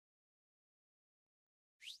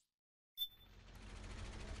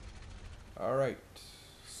Alright,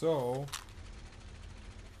 so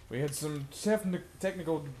we had some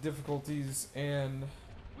technical difficulties and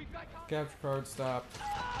capture card stopped.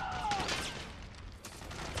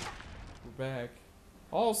 We're back.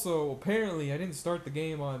 Also, apparently I didn't start the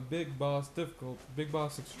game on Big Boss Difficult, Big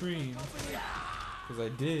Boss Extreme, because I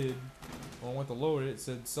did. When I went to load it, it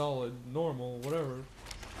said solid, normal, whatever.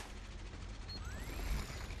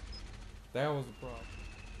 That was the problem.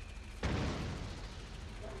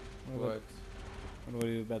 What do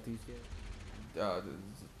we do about these guys?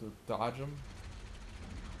 Dodge them.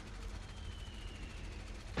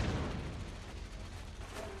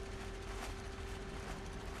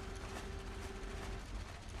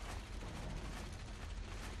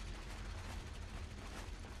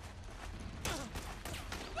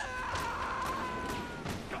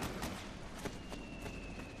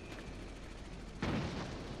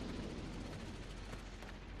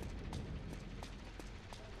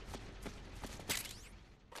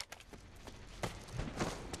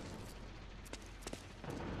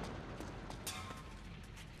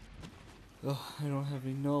 Oh, I don't have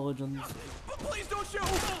any knowledge on this. Please don't shoot!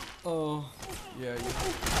 Oh. Yeah,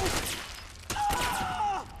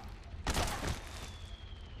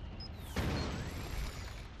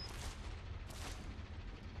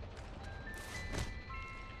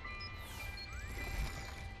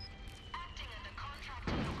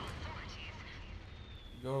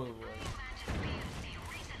 go to the right.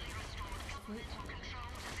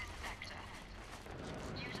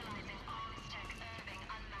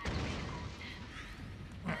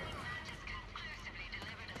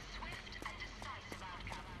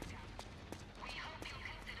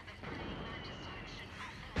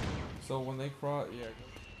 So when they cross, yeah.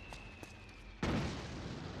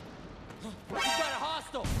 We got a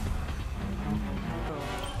hostile!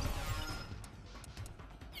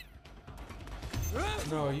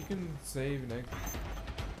 No, you can save next.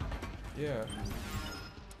 Yeah.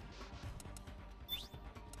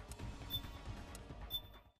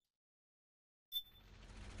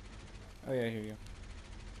 Oh yeah, here you go.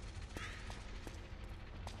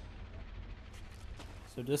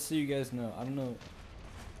 So just so you guys know, I don't know,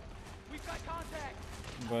 We've got contact!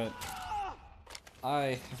 but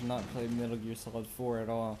I have not played Metal Gear Solid 4 at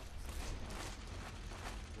all.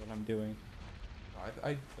 What I'm doing. I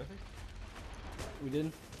think. We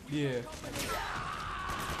did? Yeah.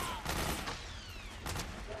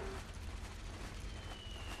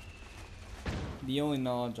 The only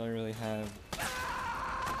knowledge I really have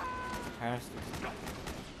has to be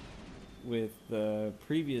with the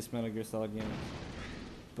previous Metal Gear Solid games,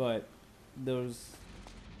 but those,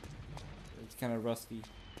 it's kind of rusty.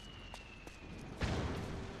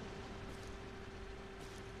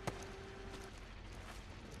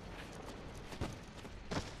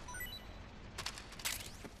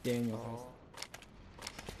 Daniel has.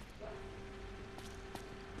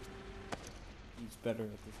 He's better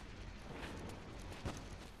at this.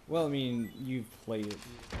 Well, I mean, you've played it.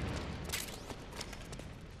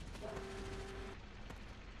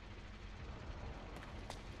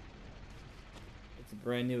 It's a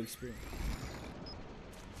brand new experience.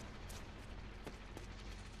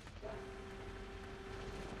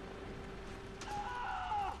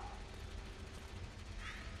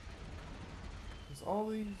 There's all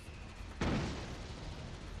these.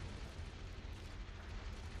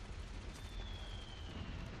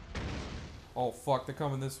 Oh fuck! They're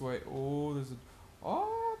coming this way. Oh, there's a.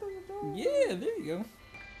 Oh, there's a door. Yeah, there you go.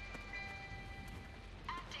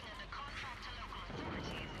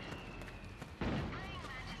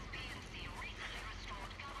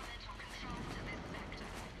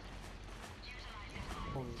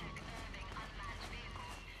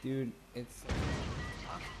 Dude, it's.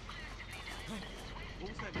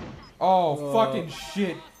 Oh, fucking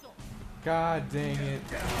shit. God dang it.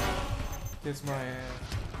 Kiss my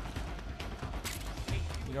ass.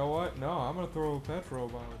 You know what? No, I'm gonna throw a petrol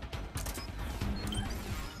bomb.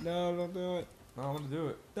 No, don't do it. No, I'm gonna do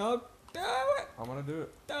it. Don't do it. I'm gonna do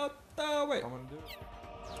it. Don't do it. I'm gonna do it.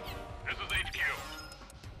 This is HQ.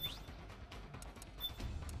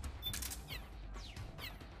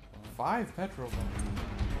 5 petrol bombs.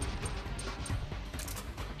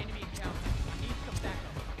 Enemy encounter. Need some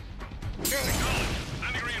backup. Acknowledged.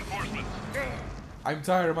 Sending reinforcements. I'm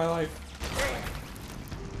tired of my life.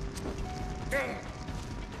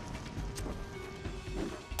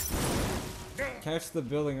 Catch the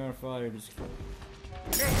building on fire. Just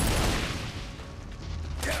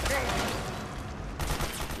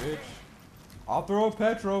Bitch. I'll throw a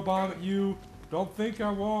petrol bomb at you. Don't think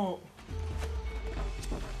I won't.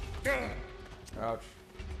 Ouch.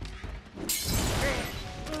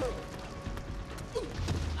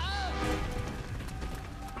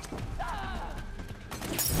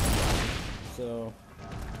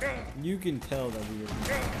 You can tell that we were.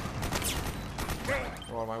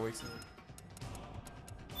 Or am I wasting it?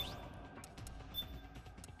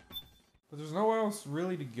 But there's nowhere else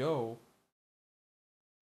really to go.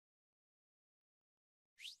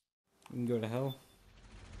 We can go to hell.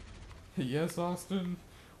 Yes, Austin,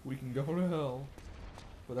 we can go to hell.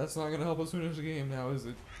 But that's not gonna help us finish the game now, is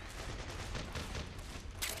it?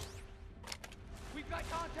 We've got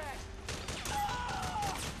contact.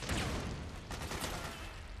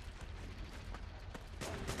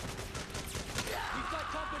 We've got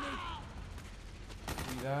company.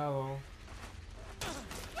 Cuidado.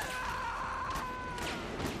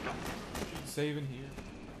 Saving here.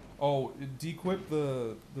 Oh, dequip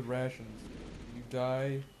the rations. You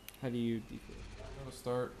die. How do you decode? Go to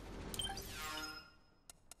start.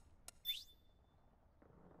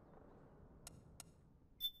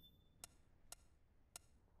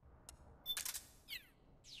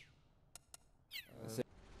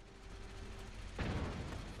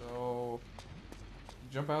 So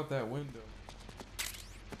jump out that window.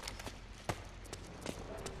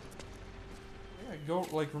 Yeah, go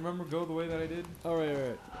like remember go the way that I did. Alright,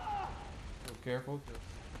 alright. So careful.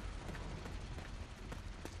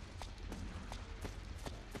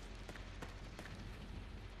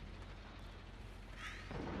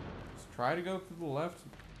 Just try to go to the left.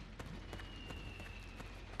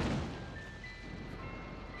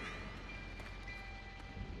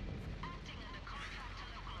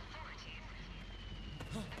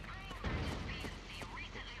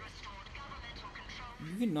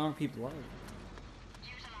 You can knock people out.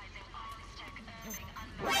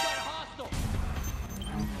 We've got a hostile.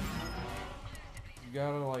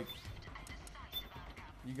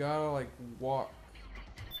 You gotta like walk.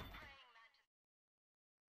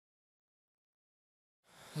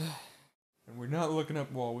 And we're not looking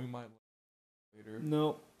up. Well, we might look later.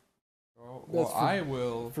 No. Oh, That's well, I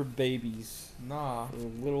will. For babies. Nah. For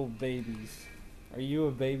little babies. Are you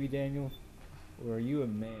a baby, Daniel? Or are you a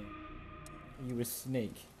man? Are you a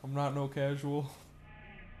snake? I'm not no casual.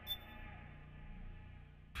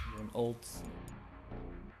 You're an old snake.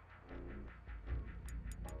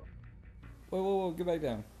 Whoa, whoa, whoa, get back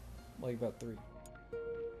down. Like about 3.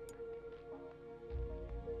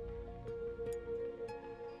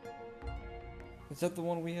 Is that the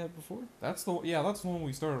one we had before? That's the one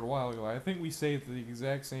we started a while ago. I think we saved the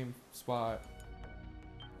exact same spot.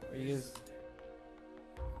 Are you guys...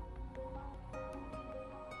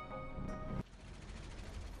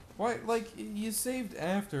 Why? Like you saved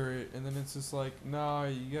after it, and then it's just like, nah,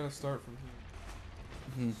 you gotta start from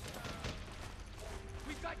here.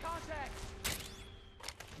 We've got contact.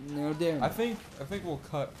 No, damn. I think we'll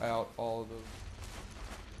cut out all of those.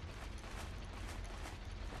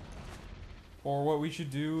 Or what we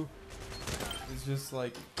should do is just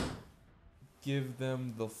like give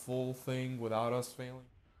them the full thing without us failing.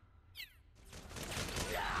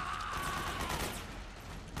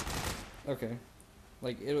 Okay.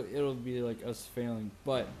 Like it'll be like us failing,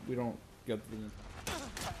 but we don't get the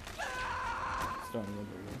starting over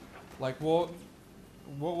again. Like what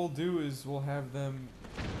we'll do is we'll have them.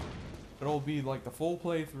 It'll be like the full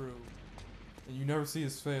playthrough, and you never see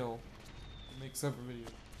us fail. We'll make separate videos.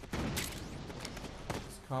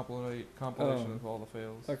 Just compilation of all the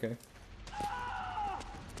fails. Okay.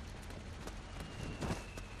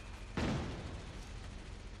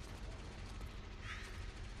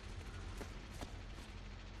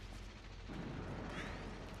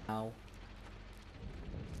 Now,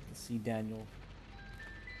 see Daniel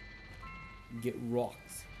get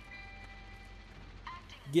rocked.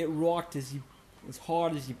 Get rocked as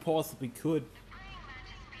hard as you possibly could.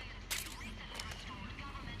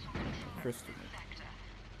 Crystal.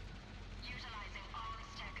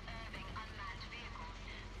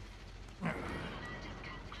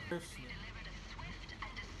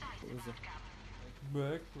 What was it?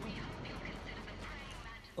 Back.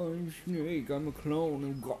 I'm Snake, I'm a clone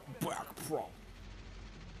and got back from.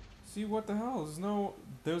 See what the hell?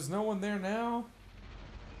 There's no one there now.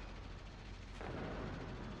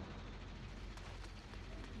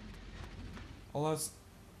 Unless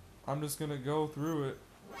I'm just gonna go through it.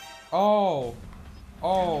 Oh,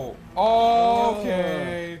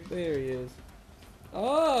 okay. There he is.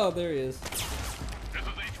 Oh, there he is. This is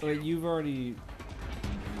HQ. Wait, you've already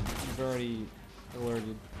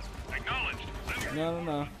alerted. Acknowledged. Sending.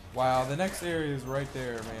 No. Wow, the next area is right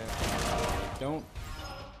there, man. Don't